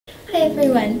Hi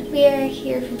everyone, we are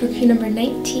here for book review number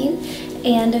 19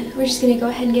 and we're just going to go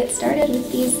ahead and get started with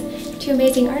these two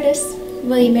amazing artists,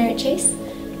 William Merritt Chase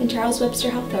and Charles Webster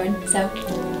Hawthorne. So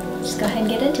just go ahead and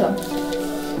get into them.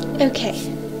 Okay,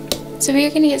 so we are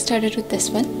going to get started with this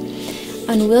one.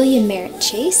 On William Merritt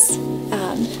Chase,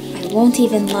 I won't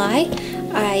even lie,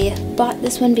 I bought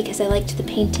this one because I liked the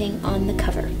painting on the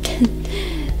cover.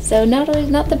 So not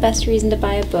the best reason to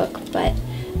buy a book, but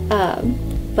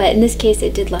in this case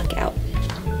it did luck out.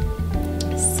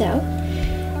 So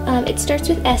it starts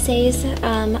with essays.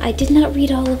 I did not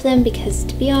read all of them because,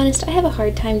 to be honest, I have a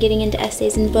hard time getting into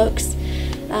essays in books.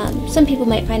 Some people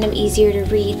might find them easier to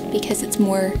read because it's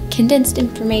more condensed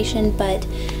information, but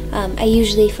I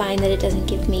usually find that it just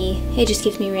gives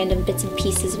me random bits and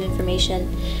pieces of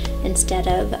information instead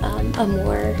of a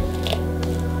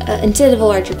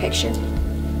larger picture.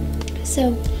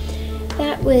 So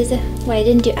that was why I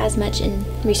didn't do as much in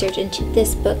research into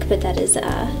this book, but that is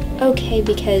okay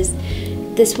because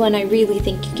this one I really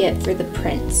think you get for the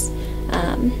prints. So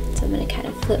I'm going to kind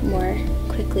of flip more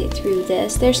quickly through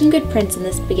this. There's some good prints in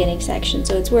this beginning section,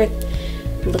 so it's worth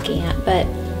looking at, but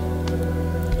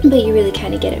you really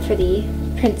kind of get it for the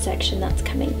print section that's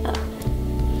coming up.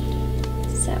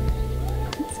 So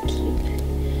let's keep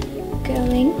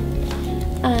going.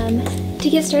 To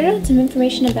get started on some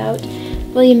information about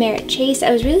William Merritt Chase,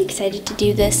 I was really excited to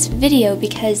do this video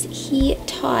because he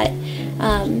taught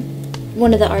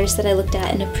one of the artists that I looked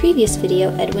at in a previous video,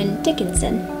 Edwin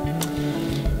Dickinson.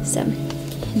 So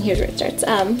here's where it starts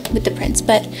with the prints.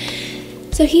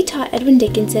 So he taught Edwin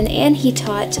Dickinson and he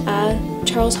taught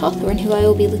Charles Hawthorne, who I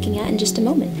will be looking at in just a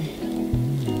moment.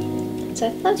 So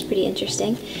I thought that was pretty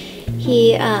interesting.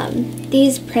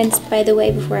 These prints, by the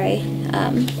way, before I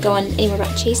go on any more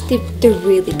about Chase, they're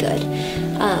really good.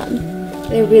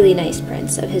 They're really nice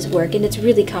prints of his work, and it's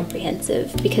really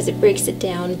comprehensive because it breaks it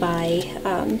down by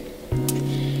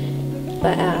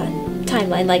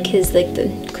timeline,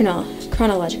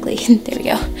 chronologically. There we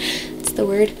go. That's the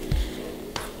word.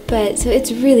 But so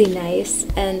it's really nice,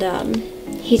 and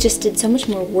he just did so much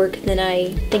more work than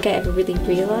I think I ever really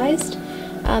realized.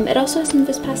 It also has some of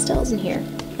his pastels in here,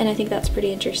 and I think that's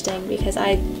pretty interesting because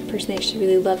I personally actually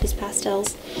really love his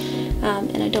pastels,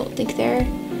 and I don't think they're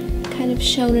kind of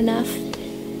shown enough.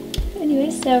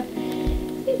 Anyway, so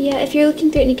yeah, if you're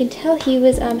looking through it, and you can tell he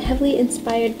was heavily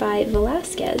inspired by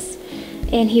Velázquez,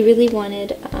 and he really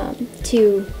wanted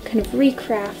to kind of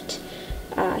recraft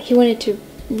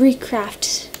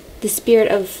the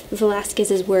spirit of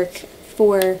Velázquez's work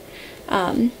for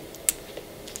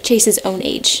Chase's own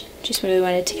age. Just really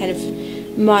wanted to kind of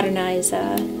modernize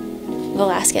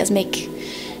Velázquez, make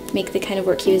the kind of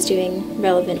work he was doing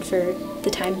relevant for the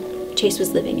time Chase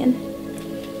was living in.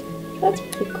 That's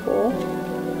pretty cool.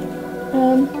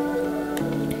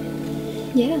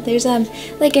 Yeah, there's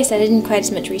like I said, I didn't quite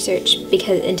as much research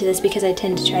into this because I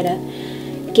tend to try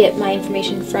to get my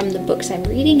information from the books I'm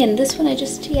reading, and this one I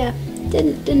just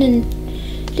didn't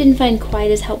find quite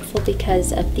as helpful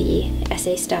because of the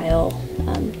essay style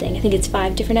thing. I think it's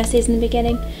 5 different essays in the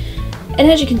beginning, and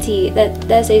as you can see, that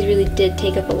the essays really did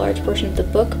take up a large portion of the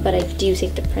book, but I do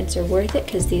think the prints are worth it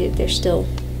because there's still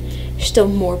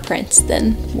more prints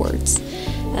than words.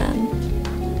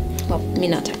 Well, I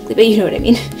mean, not technically, but you know what I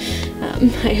mean.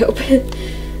 I hope.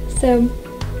 So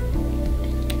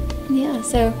yeah,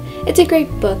 so it's a great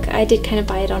book. I did kind of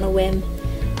buy it on a whim,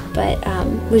 but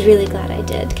was really glad I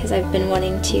did because I've been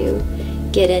wanting to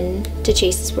get into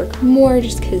Chase's work more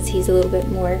just because he's a little bit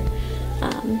more, I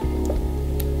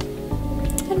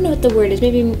don't know what the word is,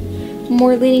 maybe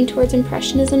more leaning towards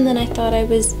Impressionism than I thought I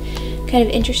was kind of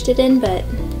interested in, but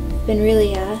been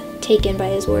really taken by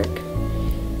his work.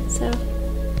 So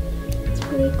it's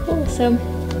really cool. So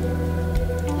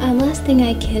last thing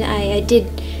I did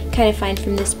kind of find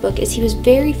from this book is he was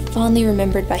very fondly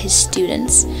remembered by his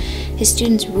students. His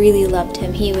students really loved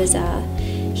him. He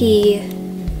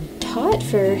taught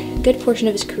for a good portion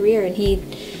of his career, and he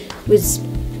was,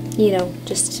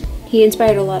 he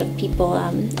inspired a lot of people.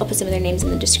 I'll put some of their names in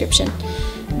the description.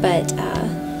 But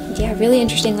yeah, really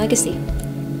interesting legacy.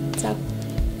 So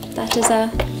that is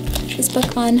this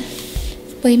book on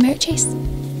William Merritt Chase.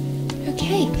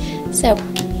 Okay, so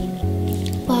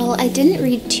while I didn't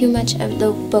read too much of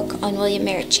the book on William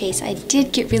Merritt Chase, I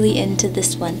did get really into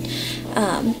this one.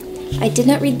 I did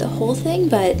not read the whole thing,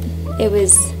 but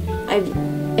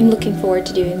I'm looking forward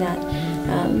to doing that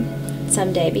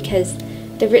someday because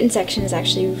the written section is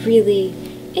actually really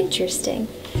interesting.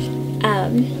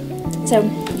 So,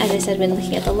 as I said when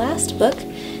looking at the last book,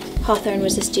 Hawthorne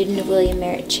was a student of William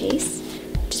Merritt Chase,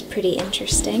 which is pretty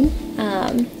interesting.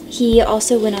 He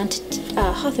also went on to,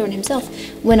 Hawthorne himself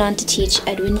went on to teach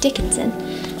Edwin Dickinson.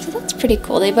 So that's pretty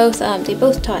cool. They both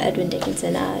taught Edwin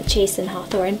Dickinson, Chase and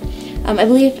Hawthorne. I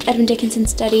believe Edwin Dickinson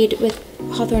studied with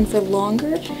Hawthorne for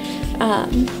longer,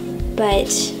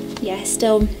 but yeah,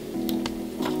 still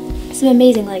some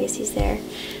amazing legacies there.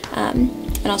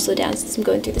 And I'll slow down since I'm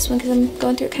going through this one because I'm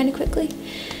going through it kind of quickly.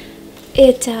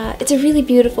 It's a really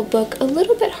beautiful book, a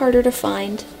little bit harder to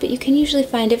find, but you can usually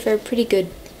find it for a pretty good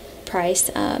price.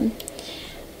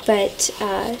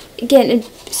 Again,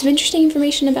 some interesting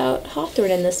information about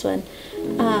Hawthorne in this one.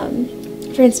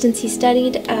 For instance, he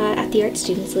studied at the Art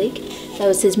Students League. That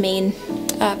was his main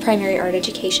primary art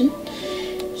education.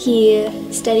 He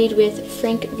studied with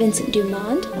Frank Vincent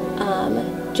Dumond,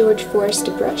 George Forest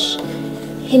Brush,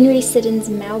 Henry Siddons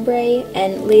Mowbray,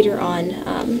 and later on,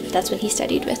 that's when he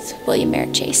studied with William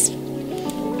Merritt Chase.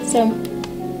 So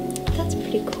that's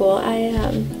pretty cool.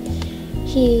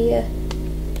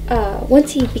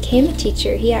 Once he became a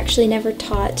teacher, he actually never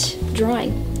taught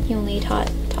drawing. He only taught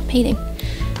painting,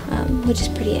 which is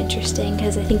pretty interesting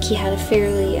because I think he had a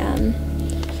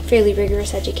fairly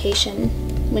rigorous education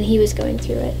when he was going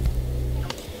through it.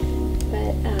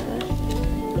 But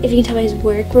if you can tell by his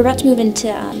work, we're about to move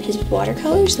into his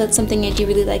watercolors. That's something I do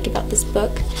really like about this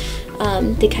book.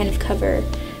 They kind of cover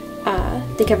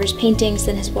his paintings,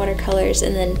 then his watercolors,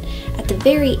 and then at the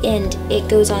very end it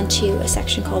goes on to a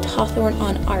section called Hawthorne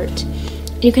on Art.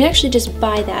 And you can actually just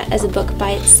buy that as a book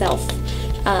by itself,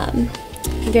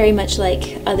 very much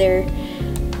like other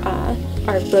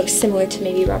art books, similar to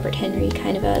maybe Robert Henry,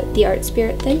 kind of the art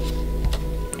spirit thing.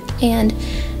 And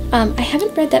I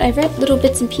haven't read that. I've read little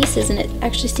bits and pieces, and it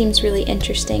actually seems really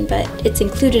interesting, but it's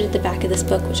included at the back of this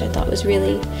book, which I thought was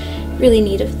really, really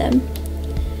neat of them.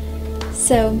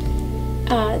 So,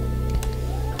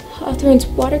 Hawthorne's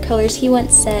watercolors, he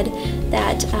once said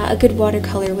that a good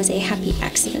watercolor was a happy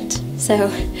accident. So,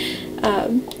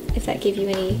 if that gave you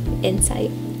any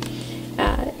insight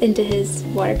into his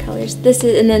watercolors. This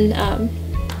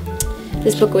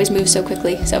book always moves so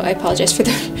quickly, so I apologize for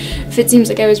if it seems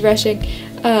like I was rushing.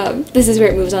 This is where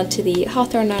it moves on to the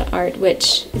Hawthorne on Art,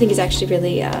 which I think is actually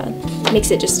really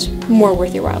makes it just more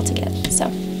worth your while to get. So,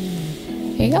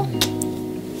 here you go.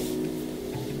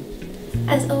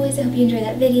 As always, I hope you enjoyed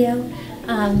that video.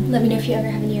 Let me know if you ever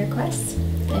have any requests.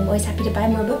 I'm always happy to buy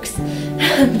more books.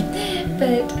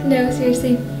 But no,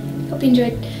 seriously, hope you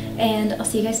enjoyed, and I'll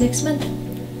see you guys next month.